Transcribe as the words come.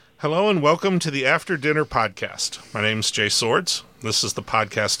Hello and welcome to the After Dinner Podcast. My name is Jay Swords. This is the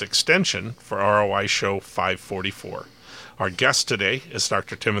podcast extension for ROI Show 544. Our guest today is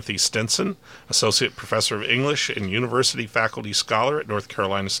Dr. Timothy Stinson, Associate Professor of English and University Faculty Scholar at North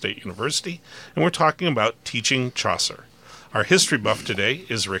Carolina State University, and we're talking about teaching Chaucer. Our history buff today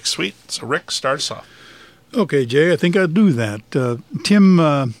is Rick Sweet. So Rick, start us off. Okay, Jay, I think I'll do that.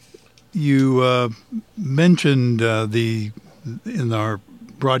 Tim, you mentioned in our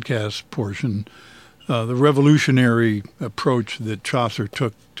broadcast portion the revolutionary approach that Chaucer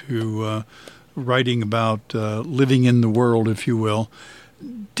took to writing about living in the world, if you will.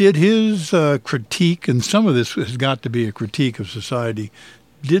 Did his critique, and some of this has got to be a critique of society,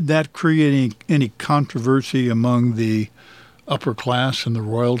 did that create any controversy among the upper class and the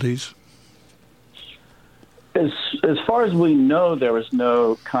royalties? As far as we know, there was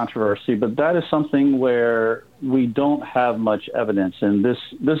no controversy, but that is something where we don't have much evidence, and this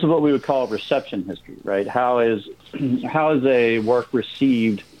is what we would call reception history, right? How is a work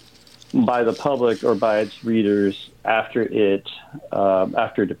received by the public or by its readers after it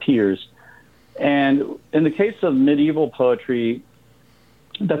appears? And in the case of medieval poetry,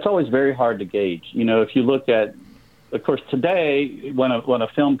 that's always very hard to gauge. You know, if you look at, of course, today when a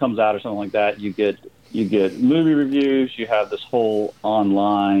film comes out or something like that, you get movie reviews, you have this whole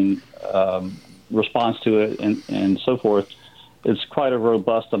online response to it, and so forth. It's quite a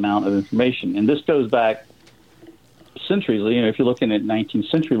robust amount of information. And this goes back centuries. You know, if you're looking at 19th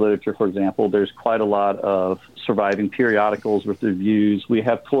century literature, for example, there's quite a lot of surviving periodicals with reviews. We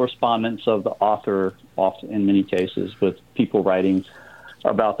have correspondence of the author, often in many cases, with people writing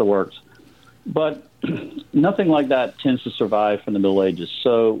about the works. But nothing like that tends to survive from the Middle Ages.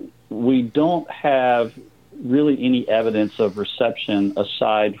 So we don't have really any evidence of reception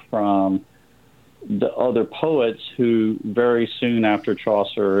aside from the other poets who very soon after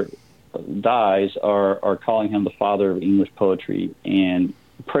Chaucer dies are calling him the father of English poetry and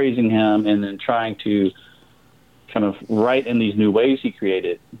praising him and then trying to kind of write in these new ways he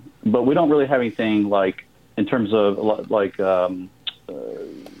created. But we don't really have anything like in terms of like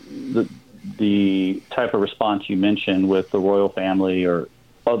the type of response you mentioned with the royal family or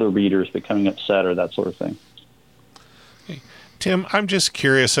other readers becoming upset or that sort of thing. Hey, Tim, I'm just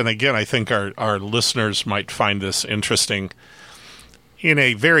curious, and again, I think our listeners might find this interesting. In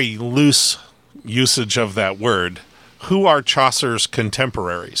a very loose usage of that word, who are Chaucer's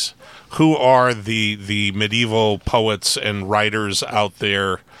contemporaries? Who are the medieval poets and writers out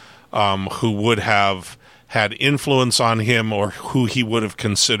there who would have had influence on him or who he would have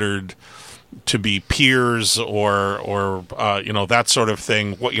considered to be peers or that sort of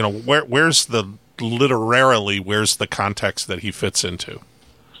thing? Where's the context that he fits into?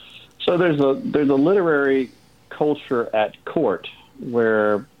 So there's a literary culture at court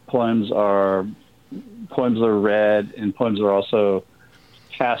where poems are read and poems are also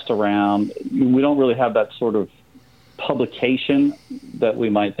passed around. We don't really have that sort of publication that we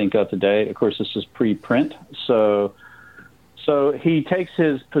might think of today. Of course, this is pre-print, so he takes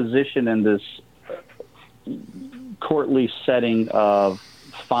his position in this courtly setting of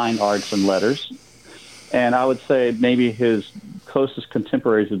fine arts and letters. And I would say maybe his closest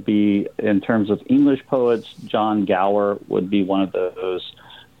contemporaries would be, in terms of English poets, John Gower would be one of those.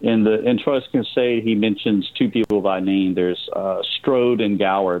 In Troilus Crusade, he mentions two people by name. There's Strode and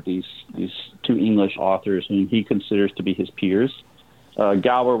Gower, these two English authors whom he considers to be his peers.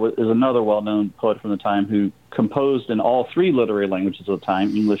 Gower is another well-known poet from the time who composed in all three literary languages of the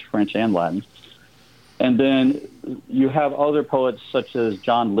time, English, French, and Latin. And then you have other poets such as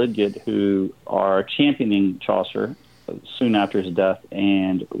John Lydgate who are championing Chaucer soon after his death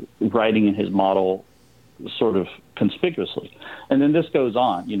and writing in his model sort of conspicuously. And then this goes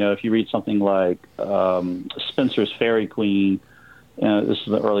on. You know, if you read something like Spenser's Faerie Queen, this is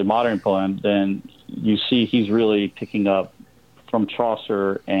an early modern poem, then you see he's really picking up from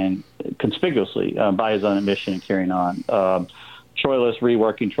Chaucer and conspicuously by his own admission and carrying on. Shakespeare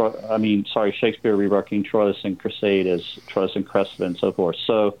reworking Troilus and Cresside as Troilus and Cressida and so forth.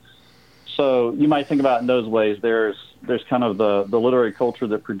 So you might think about it in those ways. There's kind of the literary culture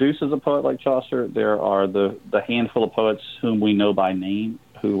that produces a poet like Chaucer. There are the handful of poets whom we know by name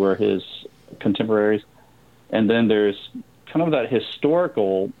who were his contemporaries. And then there's kind of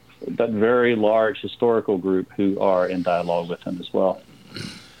that very large historical group who are in dialogue with him as well.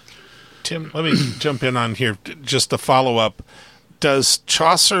 Tim, let me jump in on here just to follow up. Does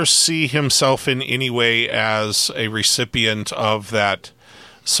Chaucer see himself in any way as a recipient of that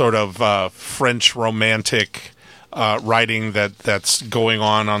sort of French romantic writing that's going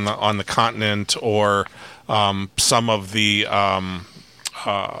on the continent, or some of the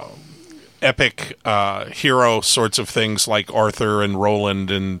epic hero sorts of things like Arthur and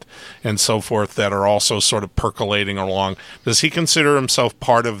Roland and so forth that are also sort of percolating along. Does he consider himself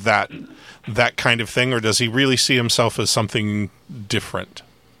part of that kind of thing, or does he really see himself as something different?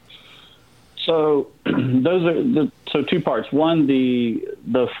 So so two parts. One, the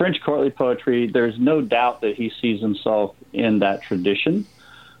French courtly poetry, there's no doubt that he sees himself in that tradition.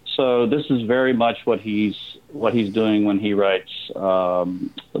 So this is very much what he's doing when he writes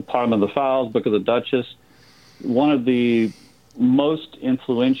the Parlement of the Fowls, Book of the Duchess. One of the most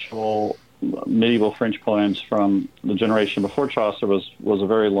influential medieval French poems from the generation before Chaucer was a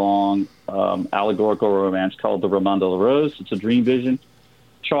very long allegorical romance called the Roman de la Rose. It's a dream vision.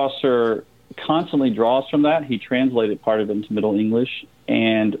 Chaucer constantly draws from that. He translated part of it into Middle English,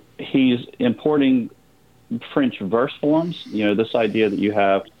 and he's importing French verse forms. This idea that you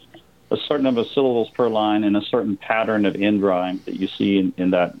have a certain number of syllables per line and a certain pattern of end rhyme that you see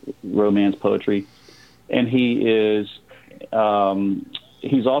in that romance poetry. And he's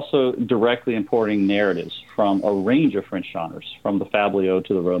also directly importing narratives from a range of French genres, from the fabliau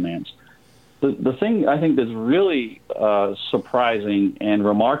to the romance. The thing I think that's really surprising and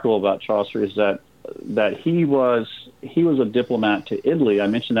remarkable about Chaucer is that he was a diplomat to Italy. I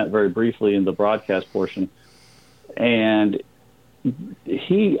mentioned that very briefly in the broadcast portion. And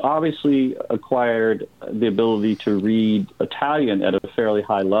he obviously acquired the ability to read Italian at a fairly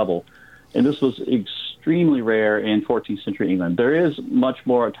high level. And this was extremely rare in 14th century England. There is much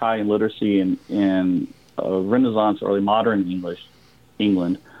more Italian literacy in Renaissance, early modern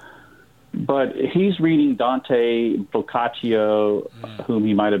England. But he's reading Dante, Boccaccio, whom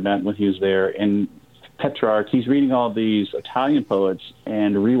he might have met when he was there, and Petrarch. He's reading all these Italian poets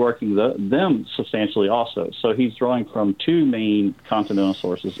and reworking them substantially also. So he's drawing from two main continental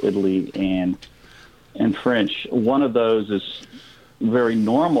sources, Italy and French. One of those is very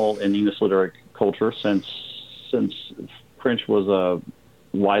normal in English literary culture since French was a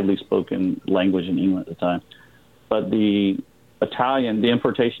widely spoken language in England at the time. But the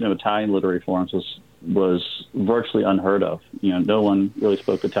importation of Italian literary forms was virtually unheard of. No one really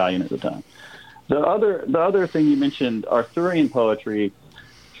spoke Italian at the time. The other thing you mentioned, Arthurian poetry.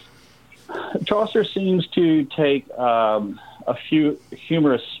 Chaucer seems to take a few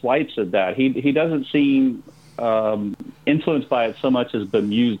humorous swipes at that. He doesn't seem influenced by it so much as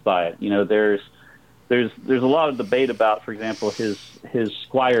bemused by it. There's a lot of debate about, for example, his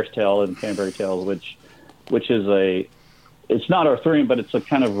Squire's Tale in Canterbury Tales, which is it's not Arthurian, but it's a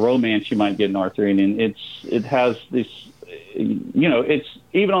kind of romance you might get in Arthurian, and it has this. It's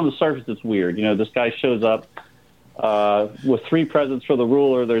even on the surface, it's weird. This guy shows up with three presents for the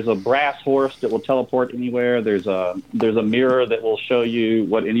ruler. There's a brass horse that will teleport anywhere. There's a mirror that will show you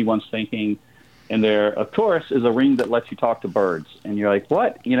what anyone's thinking, and there, of course, is a ring that lets you talk to birds. And you're like,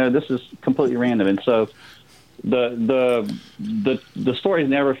 what? This is completely random. And so the story is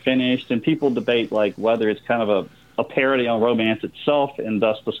never finished, and people debate like whether it's kind of a parody on romance itself, and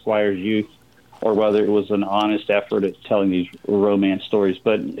thus the Squire's youth, or whether it was an honest effort at telling these romance stories.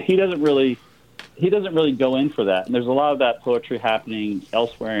 But he doesn't really go in for that. And there's a lot of that poetry happening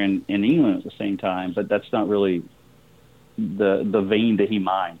elsewhere in England at the same time, but that's not really the vein that he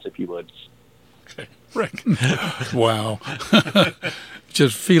minds, if you would. Okay. Rick. Wow.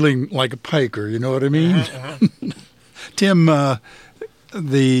 Just feeling like a piker, you know what I mean? Tim,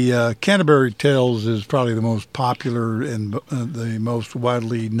 the Canterbury Tales is probably the most popular and the most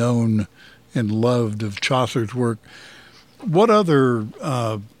widely known and loved of Chaucer's work. What other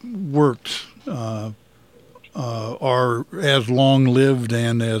works are as long-lived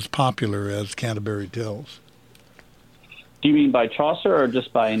and as popular as Canterbury Tales? Do you mean by Chaucer or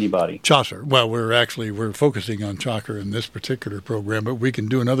just by anybody? Chaucer. Well, we're focusing on Chaucer in this particular program, but we can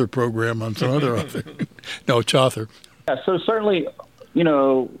do another program on some other author. No, Chaucer. Yeah, so certainly,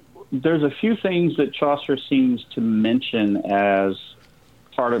 there's a few things that Chaucer seems to mention as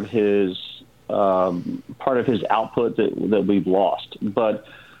part of his output that we've lost. But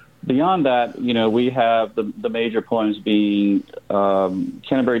beyond that, we have the major poems being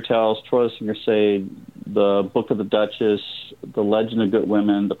Canterbury Tales, Troilus and Cresside, the Book of the Duchess, the Legend of Good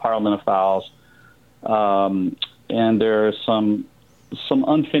Women, the Parlement of Fowls, and there are some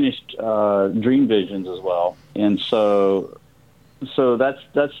unfinished dream visions as well. And so that's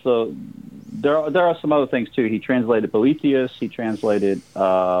there are some other things too. He translated Boethius. He translated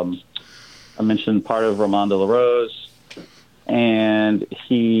I mentioned part of Roman de la Rose, and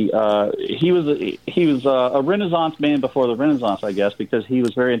he was a Renaissance man before the Renaissance, I guess, because he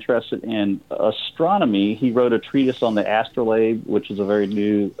was very interested in astronomy. He wrote a treatise on the astrolabe, which is a very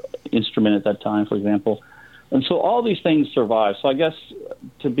new instrument at that time, for example. And so all these things survive. So I guess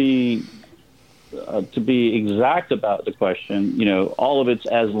to be exact about the question, all of it's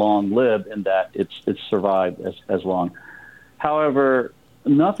as long-lived in that it's survived as long. However,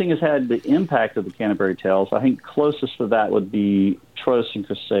 nothing has had the impact of the Canterbury Tales. I think closest to that would be Troilus and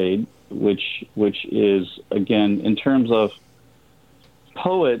Crusade, which is, again, in terms of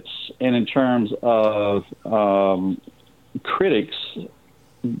poets and in terms of critics,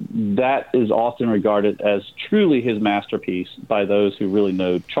 that is often regarded as truly his masterpiece by those who really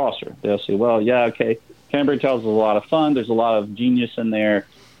know Chaucer. They'll say, well, yeah, okay, Canterbury Tales is a lot of fun. There's a lot of genius in there.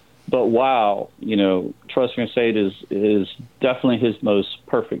 But wow, Troilus and Crusade is definitely his most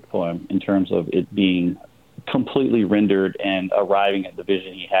perfect poem in terms of it being completely rendered and arriving at the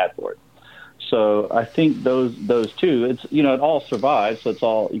vision he had for it. So I think those two, it's it all survives, so it's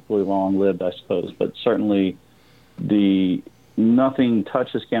all equally long-lived, I suppose. But certainly nothing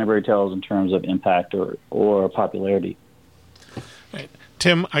touches Canterbury Tales in terms of impact or popularity. Right.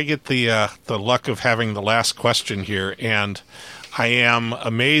 Tim, I get the luck of having the last question here, and I am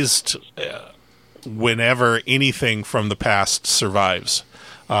amazed whenever anything from the past survives.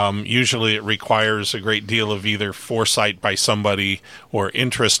 Usually it requires a great deal of either foresight by somebody or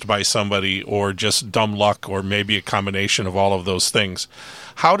interest by somebody or just dumb luck or maybe a combination of all of those things.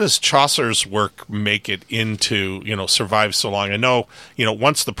 How does Chaucer's work make it into, survive so long? I know,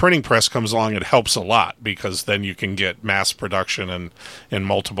 once the printing press comes along, it helps a lot because then you can get mass production and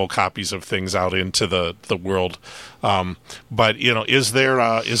multiple copies of things out into the world. But, is there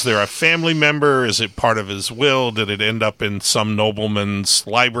a family member? Is it part of his will? Did it end up in some nobleman's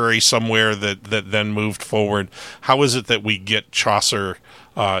library somewhere that then moved forward? How is it that we get Chaucer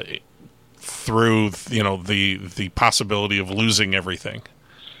through, the possibility of losing everything?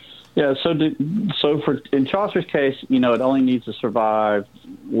 Yeah, in Chaucer's case, it only needs to survive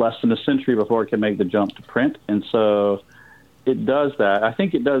less than a century before it can make the jump to print, and so it does that. I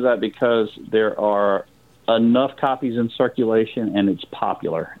think it does that because there are enough copies in circulation, and it's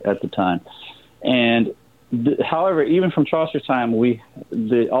popular at the time. And however, even from Chaucer's time,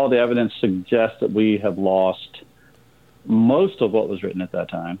 all the evidence suggests that we have lost most of what was written at that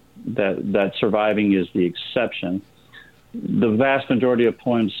time. That surviving is the exception. The vast majority of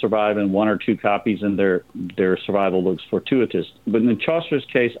poems survive in one or two copies, and their survival looks fortuitous. But in Chaucer's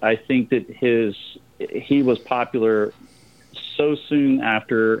case, I think that he was popular so soon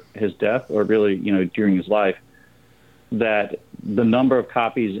after his death, or really, during his life, that the number of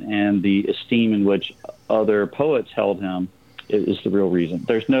copies and the esteem in which other poets held him is the real reason.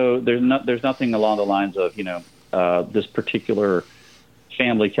 There's nothing along the lines of this particular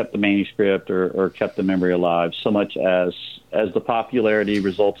family kept the manuscript or kept the memory alive, so much as the popularity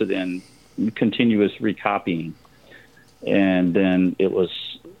resulted in continuous recopying, and then it was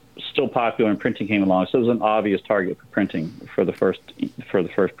still popular and printing came along, so it was an obvious target for printing for the first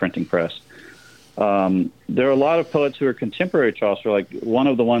printing press. There are a lot of poets who are contemporary Chaucer. Like one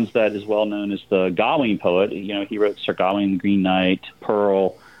of the ones that is well known is the Gawain poet. He wrote Sir Gawain, Green Knight,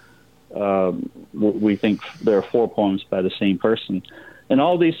 Pearl. We think there are 4 poems by the same person. And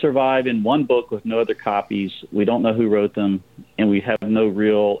all these survive in one book with no other copies. We don't know who wrote them, and we have no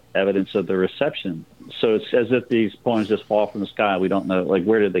real evidence of their reception. So it's as if these poems just fall from the sky. We don't know,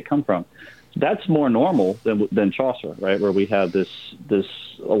 where did they come from? That's more normal than Chaucer, right? Where we have this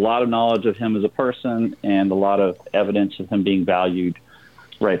a lot of knowledge of him as a person and a lot of evidence of him being valued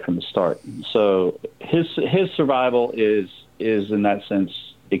right from the start. So his survival is in that sense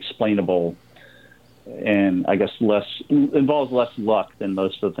explainable, and I guess involves less luck than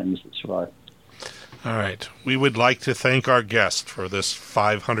most of the things that survive. All right. We would like to thank our guest for this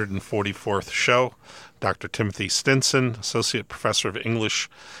 544th show, Dr. Timothy Stinson, Associate Professor of English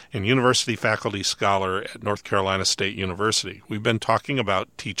and University Faculty Scholar at North Carolina State University. We've been talking about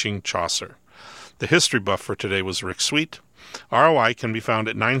teaching Chaucer. The history buff for today was Rick Sweet. ROI can be found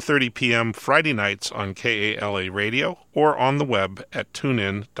at 9:30 p.m. Friday nights on KALA Radio or on the web at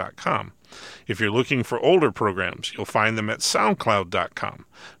tunein.com. If you're looking for older programs, you'll find them at soundcloud.com.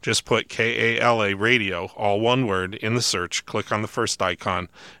 Just put KALA Radio, all one word, in the search, click on the first icon,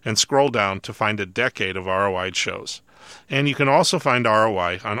 and scroll down to find a decade of ROI shows. And you can also find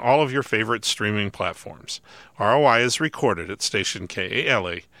ROI on all of your favorite streaming platforms. ROI is recorded at station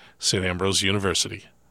KALA, St. Ambrose University.